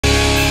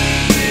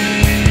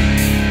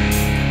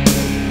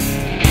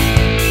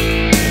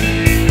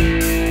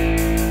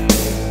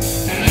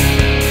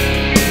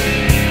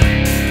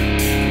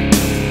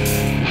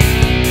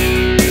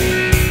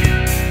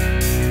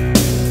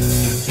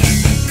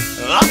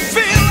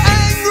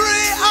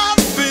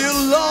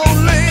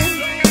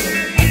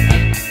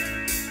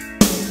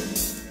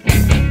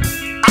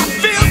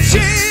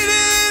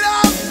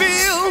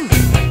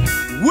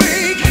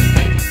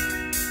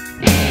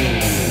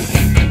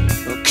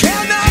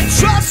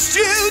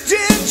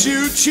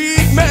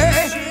cheat me.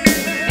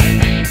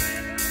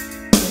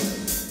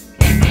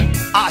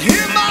 I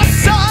hear my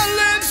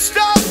silence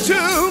start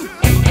to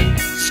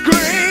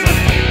scream.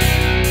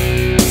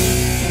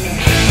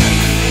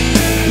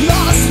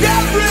 Lost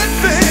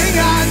everything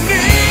I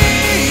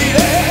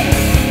needed.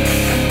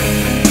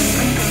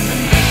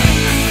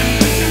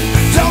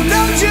 Don't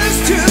know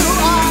just who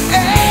I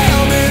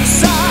am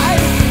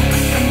inside.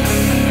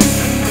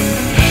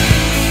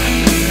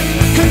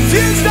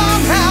 Confused on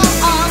how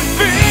I'm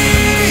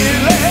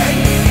feeling.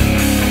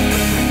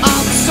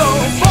 I'm so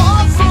far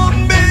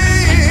from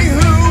being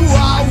who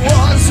I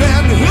was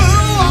and who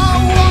I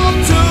want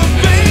to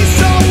be.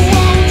 So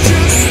won't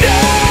you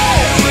stay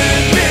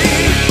with me?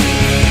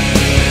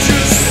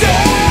 Just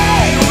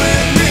stay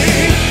with me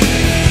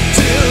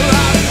till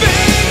I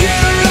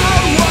figure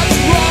out what's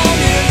wrong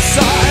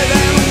inside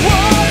and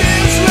what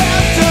is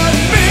left of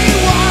me.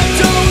 Why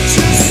don't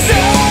you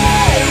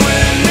stay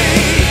with me?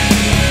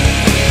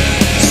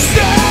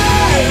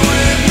 Stay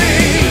with me.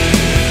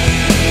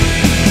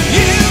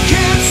 You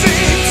can't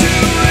seem to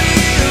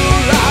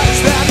realize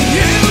that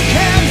you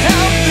can't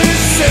help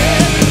this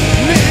set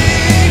me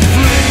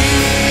free.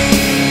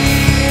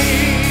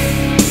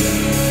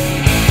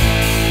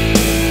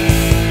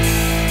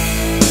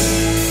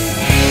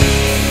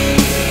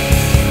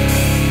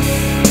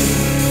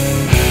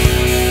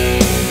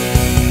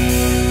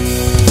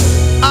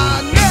 I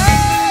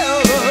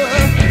never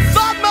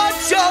thought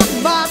much of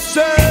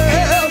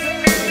myself.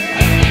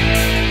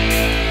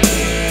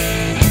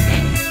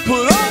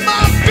 Put all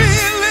my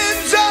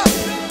feelings up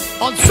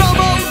on some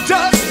old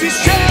dusty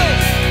shelf,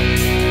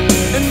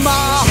 and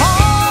my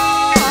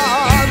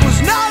heart was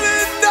not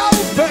an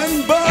open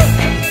book.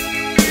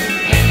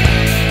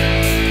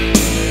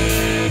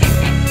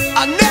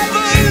 I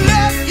never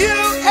let you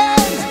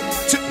in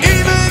to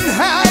even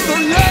have a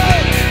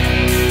look.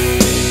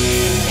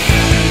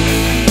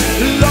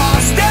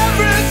 Lost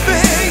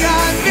everything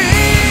I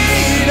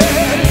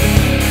needed.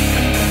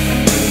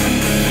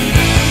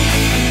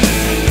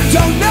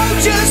 Don't know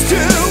just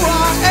who